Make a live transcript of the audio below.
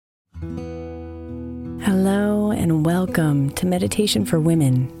Hello and welcome to Meditation for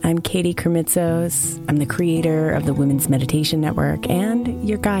Women. I'm Katie Kremitzos. I'm the creator of the Women's Meditation Network and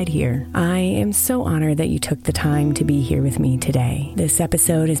your guide here. I am so honored that you took the time to be here with me today. This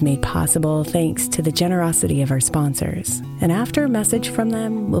episode is made possible thanks to the generosity of our sponsors. And after a message from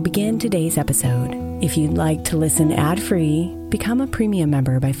them, we'll begin today's episode. If you'd like to listen ad-free, become a premium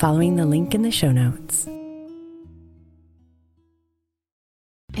member by following the link in the show notes.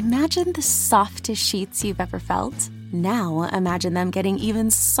 Imagine the softest sheets you've ever felt. Now imagine them getting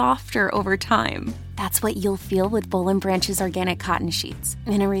even softer over time. That's what you'll feel with Boll & Branch's organic cotton sheets.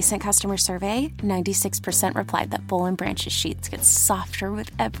 In a recent customer survey, 96% replied that Boll & Branch's sheets get softer with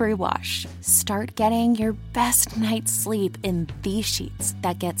every wash. Start getting your best night's sleep in these sheets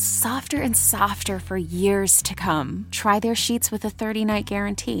that get softer and softer for years to come. Try their sheets with a 30-night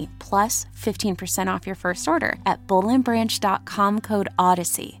guarantee, plus 15% off your first order at bollandbranch.com code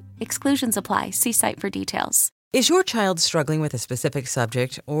Odyssey. Exclusions apply. See site for details. Is your child struggling with a specific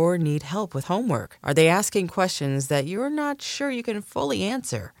subject or need help with homework? Are they asking questions that you're not sure you can fully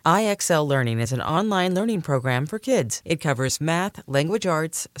answer? IXL Learning is an online learning program for kids. It covers math, language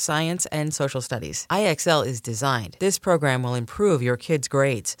arts, science, and social studies. IXL is designed. This program will improve your kids'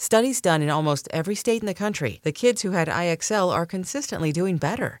 grades. Studies done in almost every state in the country. The kids who had IXL are consistently doing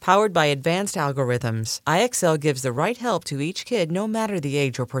better. Powered by advanced algorithms, IXL gives the right help to each kid no matter the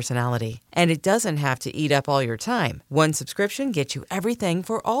age or personality. And it doesn't have to eat up all your time. One subscription gets you everything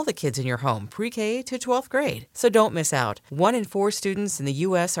for all the kids in your home, pre-K to 12th grade. So don't miss out. 1 in 4 students in the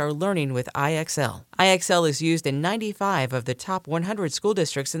U.S. are learning with IXL. IXL is used in 95 of the top 100 school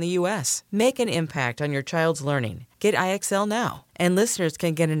districts in the U.S. Make an impact on your child's learning. Get IXL now. And listeners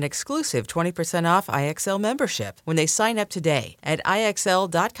can get an exclusive 20% off IXL membership when they sign up today at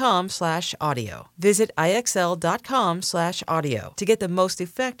IXL.com/audio. Visit IXL.com/audio to get the most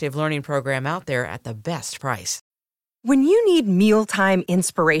effective learning program out there at the best price. When you need mealtime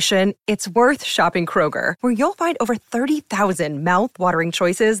inspiration, it's worth shopping Kroger, where you'll find over 30,000 mouth-watering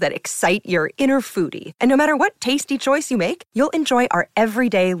choices that excite your inner foodie. And no matter what tasty choice you make, you'll enjoy our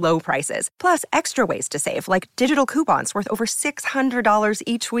everyday low prices, plus extra ways to save, like digital coupons worth over $600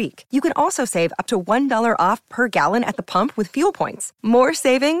 each week. You can also save up to $1 off per gallon at the pump with fuel points. More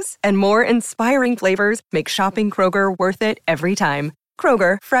savings and more inspiring flavors make shopping Kroger worth it every time.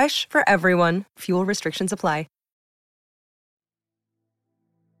 Kroger, fresh for everyone. Fuel restrictions apply.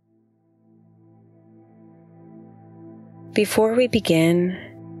 Before we begin,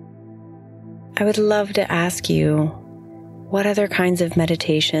 I would love to ask you what other kinds of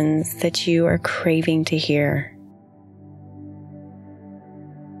meditations that you are craving to hear.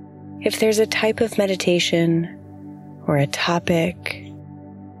 If there's a type of meditation or a topic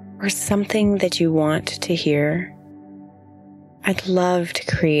or something that you want to hear, I'd love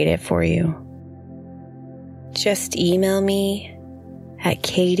to create it for you. Just email me at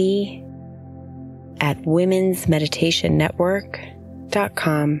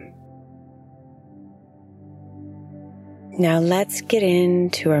katie@womensmeditationnetwork.com. Now let's get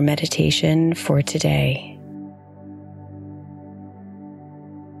into our meditation for today.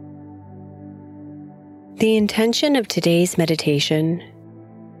 The intention of today's meditation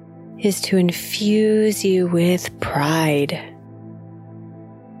is to infuse you with pride.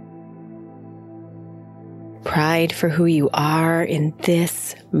 Pride for who you are in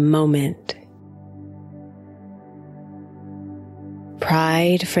this moment.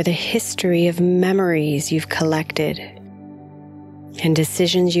 Pride for the history of memories you've collected and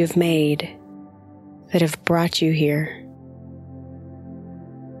decisions you've made that have brought you here.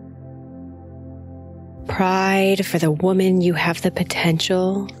 Pride for the woman you have the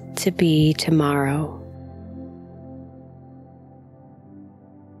potential to be tomorrow.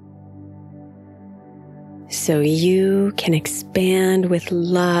 So you can expand with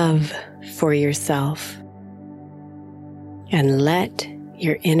love for yourself and let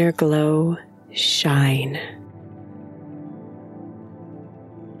your inner glow shine.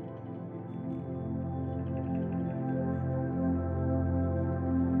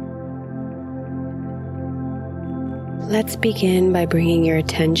 Let's begin by bringing your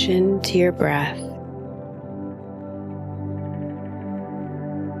attention to your breath.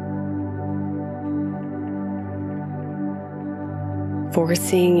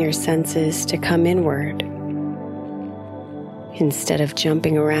 Forcing your senses to come inward instead of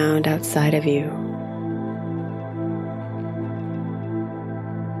jumping around outside of you.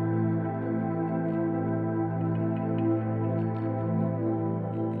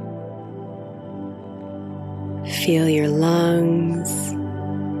 Feel your lungs,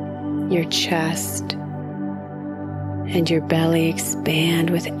 your chest, and your belly expand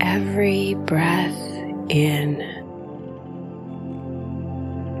with every breath in.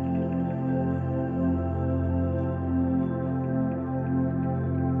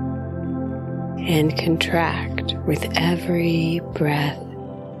 And contract with every breath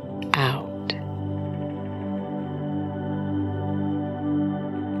out.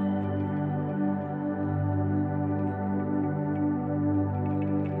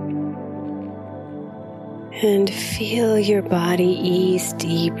 And feel your body ease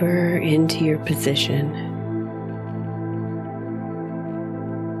deeper into your position,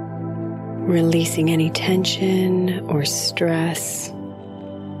 releasing any tension or stress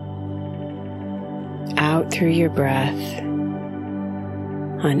out through your breath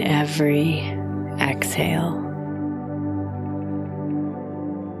on every exhale.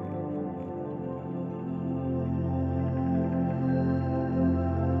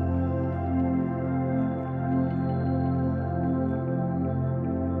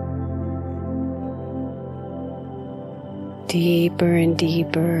 Deeper and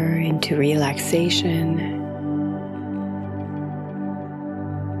deeper into relaxation.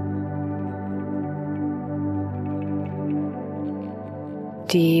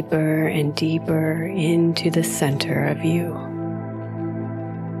 Deeper and deeper into the center of you.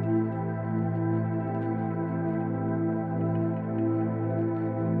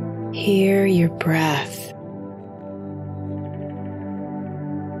 Hear your breath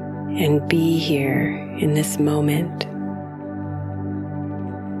and be here in this moment.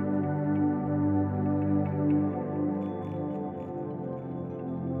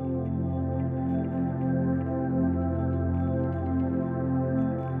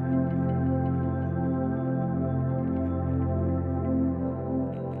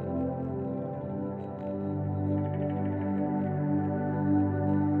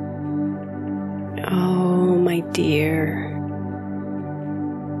 Oh, my dear,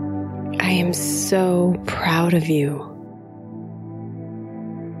 I am so proud of you.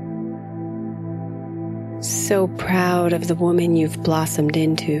 So proud of the woman you've blossomed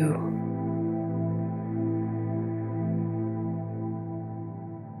into.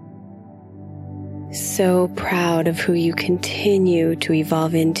 So proud of who you continue to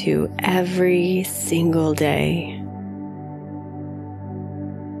evolve into every single day.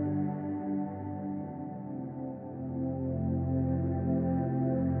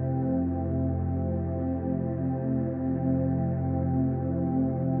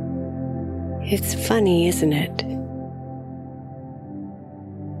 It's funny, isn't it?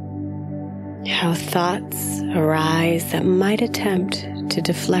 How thoughts arise that might attempt to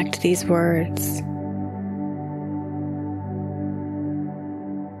deflect these words.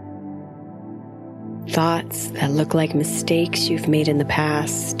 Thoughts that look like mistakes you've made in the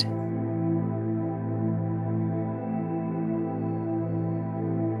past.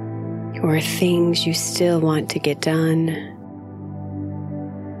 Or things you still want to get done.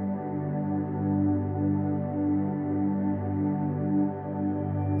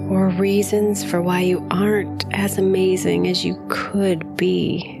 Or reasons for why you aren't as amazing as you could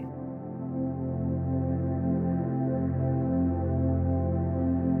be.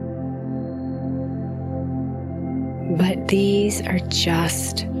 But these are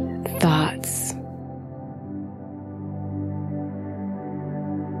just thoughts.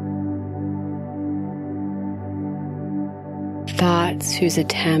 Thoughts whose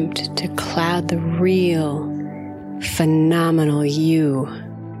attempt to cloud the real, phenomenal you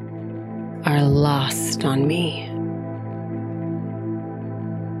are lost on me.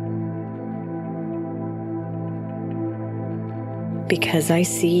 Because I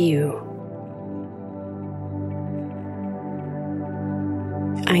see you.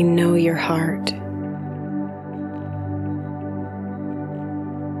 I know your heart.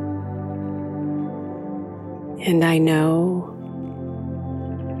 And I know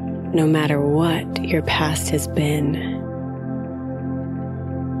no matter what your past has been,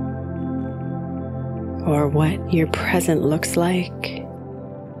 or what your present looks like,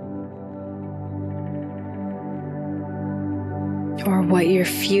 or what your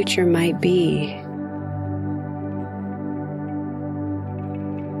future might be,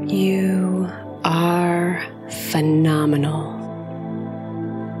 you are phenomenal.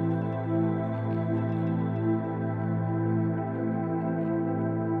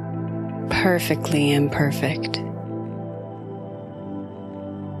 Perfectly imperfect.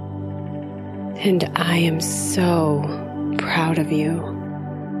 And I am so proud of you.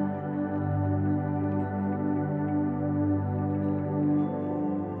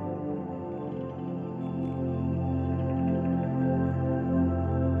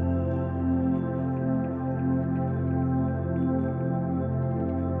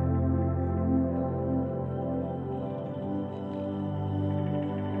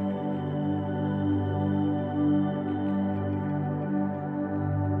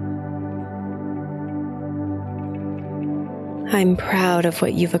 I'm proud of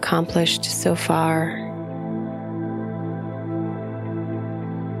what you've accomplished so far.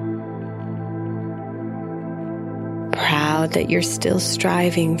 Proud that you're still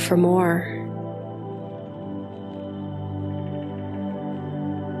striving for more.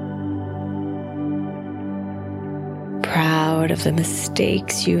 Proud of the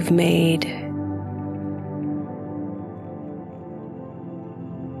mistakes you've made.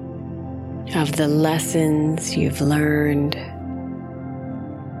 Of the lessons you've learned.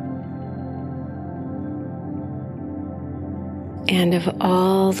 And of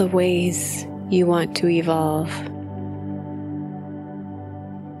all the ways you want to evolve.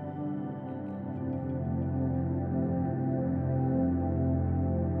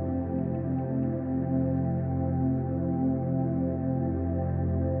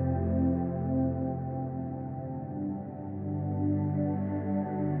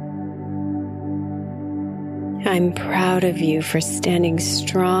 I'm proud of you for standing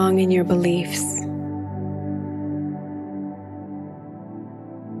strong in your beliefs.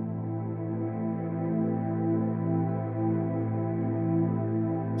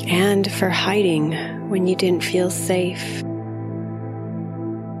 And for hiding when you didn't feel safe.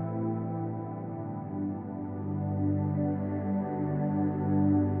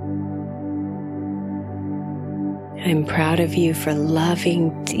 I'm proud of you for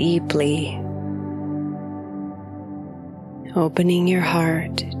loving deeply. Opening your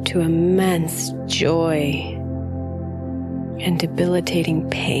heart to immense joy and debilitating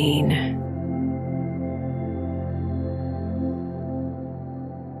pain.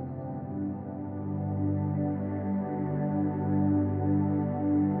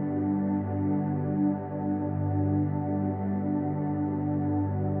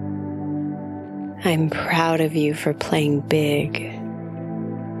 I'm proud of you for playing big.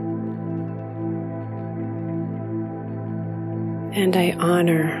 And I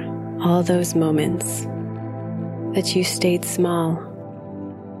honor all those moments that you stayed small.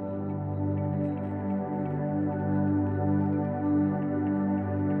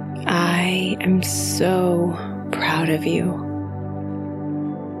 I am so proud of you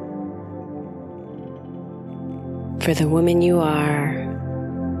for the woman you are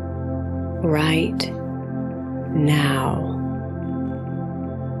right now,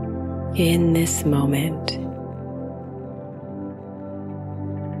 in this moment.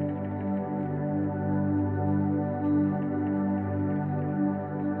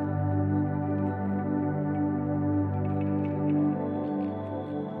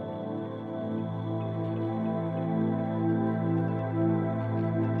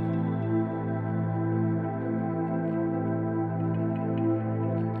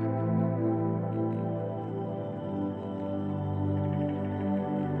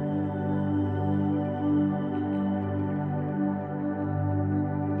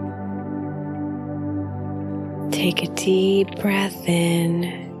 Take a deep breath in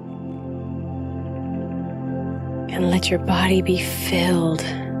and let your body be filled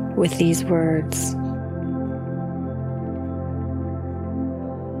with these words.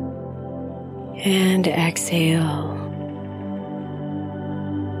 And exhale.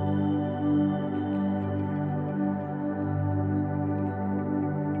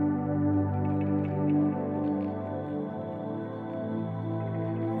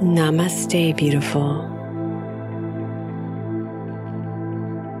 Namaste, beautiful.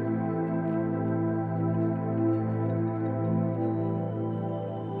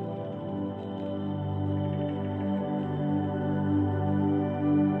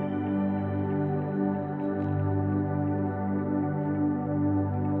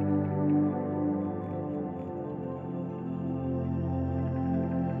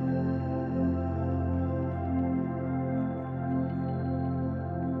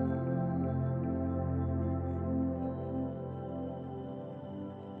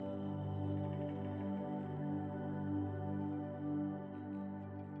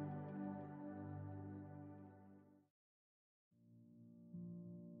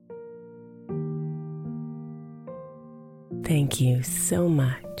 Thank you so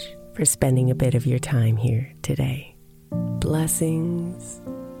much for spending a bit of your time here today. Blessings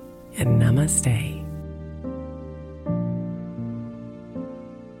and namaste.